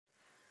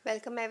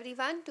Welcome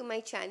everyone to my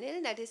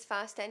channel, that is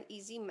Fast and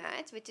Easy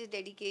Maths, which is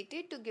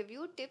dedicated to give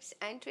you tips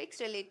and tricks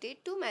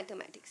related to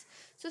mathematics.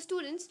 So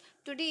students,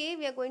 today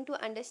we are going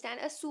to understand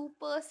a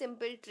super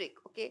simple trick,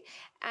 okay,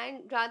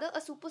 and rather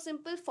a super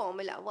simple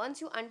formula.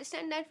 Once you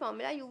understand that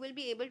formula, you will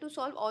be able to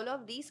solve all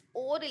of these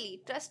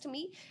orally. Trust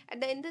me,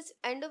 at the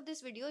end of this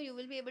video, you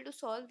will be able to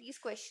solve these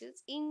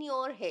questions in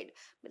your head.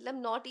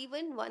 Matlab not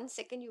even 1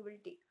 second you will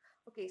take.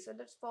 Okay, so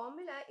the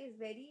formula is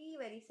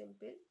very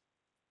simple: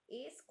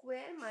 a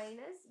square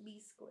minus b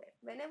square.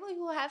 Whenever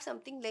you have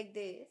something like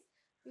this,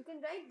 you can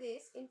write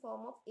this in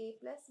form of a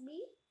plus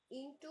b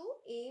into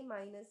a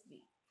minus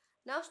b.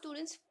 Now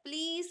students,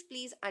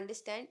 please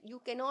understand,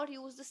 you cannot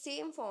use the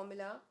same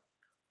formula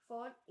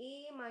for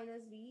a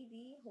minus b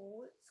the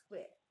whole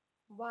square.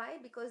 Why?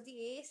 Because the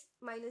a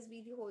minus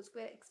b the whole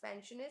square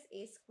expansion is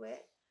a square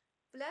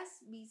plus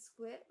b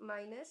square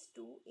minus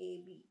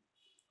 2ab.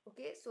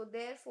 Okay, so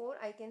therefore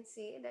I can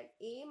say that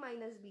a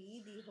minus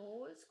b the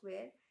whole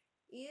square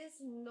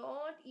is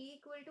not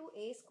equal to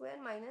a square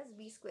minus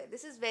b square.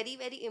 This is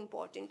very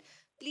important.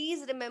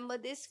 Please remember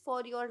this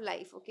for your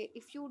life. Okay,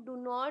 if you do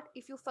not,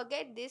 if you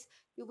forget this,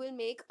 you will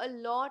make a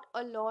lot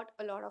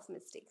of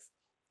mistakes.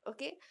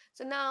 Okay,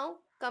 so now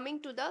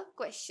coming to the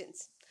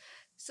questions.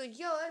 So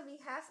here we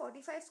have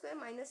 45 square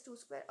minus 2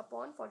 square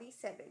upon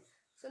 47.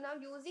 So now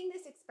using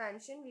this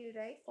expansion, we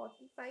will write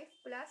 45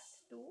 plus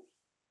 2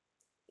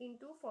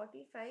 into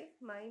 45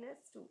 minus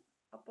 2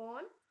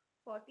 upon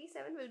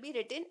 47 will be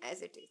written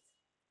as it is.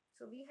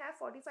 So we have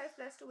 45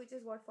 plus 2, which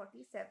is what,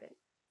 47,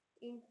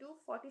 into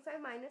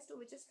 45 minus 2,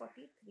 which is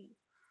 43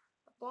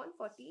 upon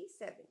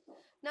 47.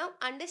 Now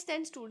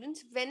understand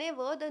students,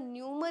 whenever the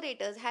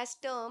numerators has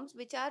terms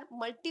which are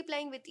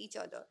multiplying with each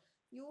other,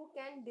 you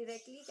can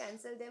directly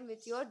cancel them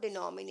with your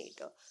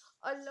denominator.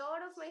 A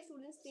lot of my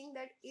students think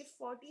that if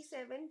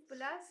 47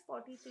 plus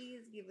 43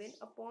 is given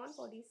upon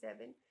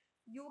 47,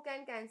 you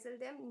can cancel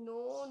them.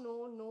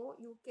 No,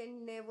 you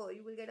can never.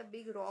 You will get a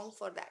big wrong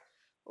for that.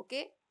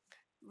 Okay.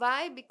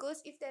 Why?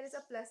 Because if there is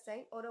a plus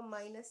sign or a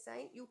minus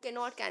sign, you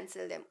cannot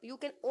cancel them. You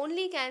can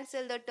only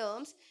cancel the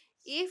terms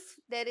if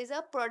there is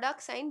a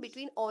product sign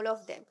between all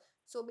of them.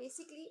 So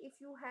basically, if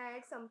you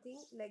had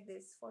something like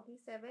this,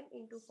 47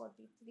 into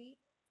 43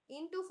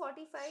 into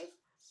 45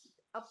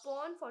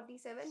 upon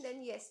 47,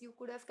 then yes, you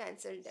could have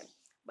cancelled them.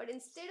 But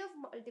instead of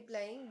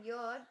multiplying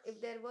here, if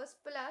there was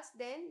plus,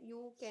 then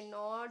you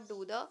cannot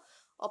do the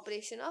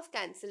operation of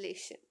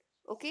cancellation.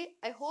 Okay,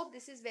 I hope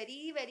this is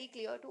very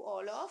clear to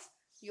all of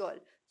you all.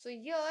 So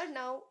here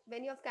now,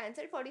 when you have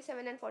cancelled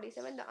 47 and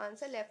 47, the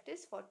answer left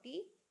is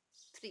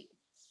 43.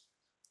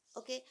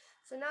 Okay,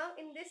 so now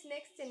in this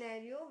next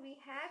scenario, we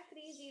have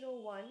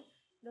 301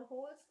 the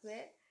whole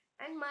square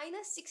and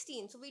minus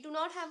 16. So we do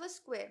not have a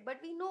square,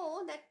 but we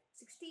know that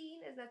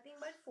 16 is nothing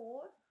but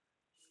 4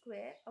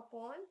 square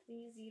upon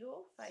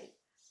 305.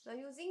 Now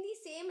using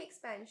the same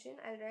expansion,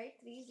 I'll write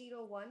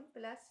 301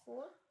 plus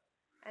 4,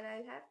 and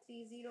I'll have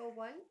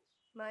 301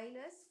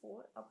 minus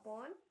 4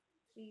 upon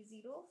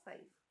 305.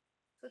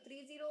 So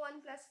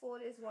 301 plus 4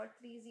 is what?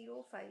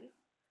 305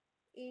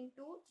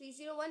 into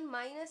 301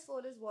 minus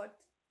 4 is what?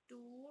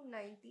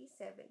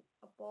 297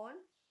 upon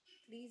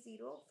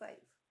 305.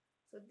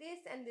 So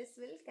this and this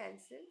will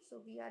cancel.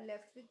 So we are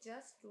left with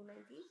just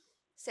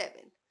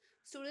 297.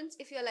 Students,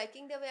 if you're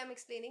liking the way I'm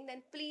explaining,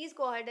 then please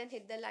go ahead and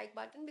hit the like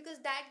button, because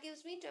that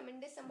gives me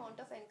tremendous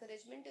amount of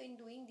encouragement in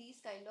doing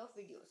these kind of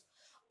videos.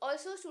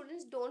 Also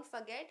students, don't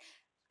forget,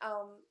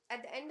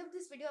 at the end of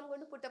this video I'm going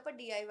to put up a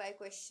DIY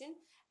question,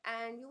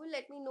 and you will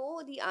let me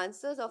know the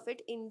answers of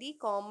it in the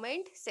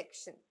comment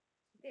section.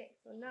 Okay,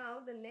 so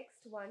now the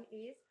next one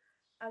is,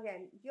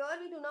 again, here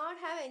we do not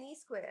have any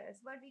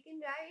squares, but we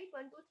can write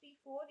 1, 2, 3,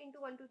 4 into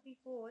 1, 2, 3,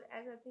 4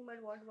 as nothing but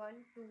what?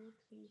 1, 2,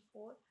 3,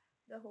 4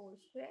 the whole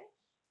square.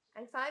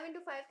 And 5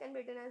 into 5 can be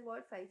written as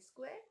what? 5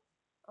 square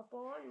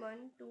upon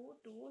 1, 2,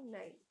 2,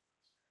 9.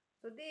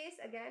 So this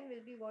again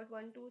will be what?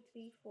 1, 2,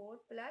 3, 4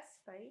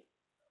 plus 5.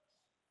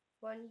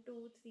 1,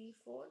 2, 3,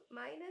 4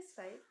 minus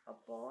 5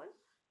 upon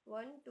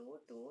 1, 2,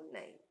 2,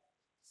 9.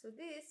 So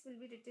this will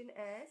be written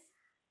as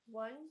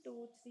 1,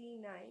 2, 3,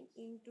 9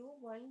 into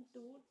 1,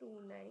 2,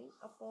 2, 9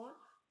 upon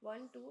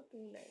 1, 2,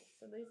 2, 9.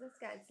 So this is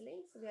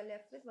cancelling. So we are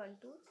left with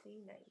 1, 2,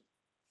 3, 9.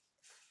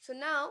 So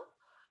now,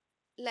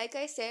 like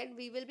I said,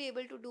 we will be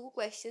able to do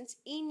questions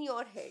in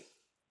your head.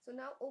 So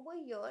now over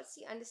here,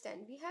 see,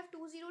 understand, we have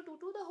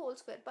 2022 the whole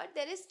square, but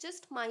there is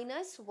just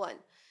minus 1.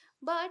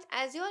 But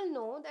as you all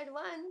know that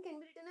 1 can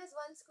be written as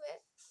 1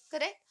 square,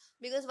 correct?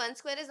 Because 1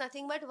 square is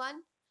nothing but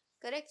 1,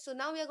 correct? So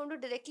now we are going to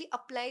directly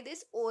apply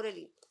this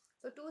orally.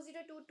 So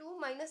 2022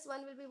 minus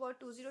 1 will be what?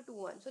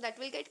 2021. So that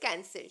will get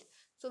cancelled.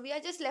 So we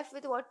are just left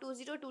with what?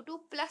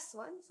 2022 plus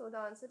 1. So the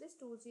answer is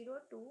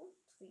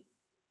 2023.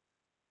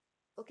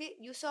 Okay,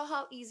 you saw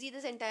how easy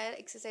this entire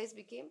exercise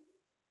became,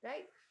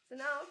 right? So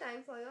now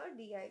time for your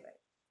DIY.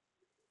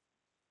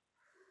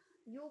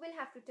 You will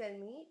have to tell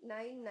me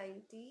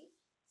 990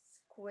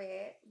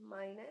 square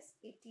minus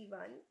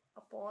 81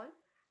 upon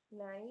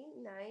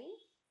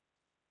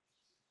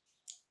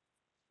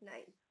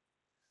 999.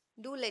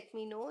 do let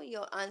me know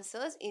your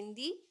answers in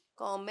the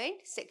comment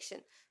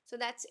section. So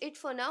that's it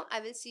for now.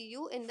 I will see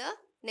you in the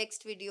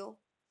next video.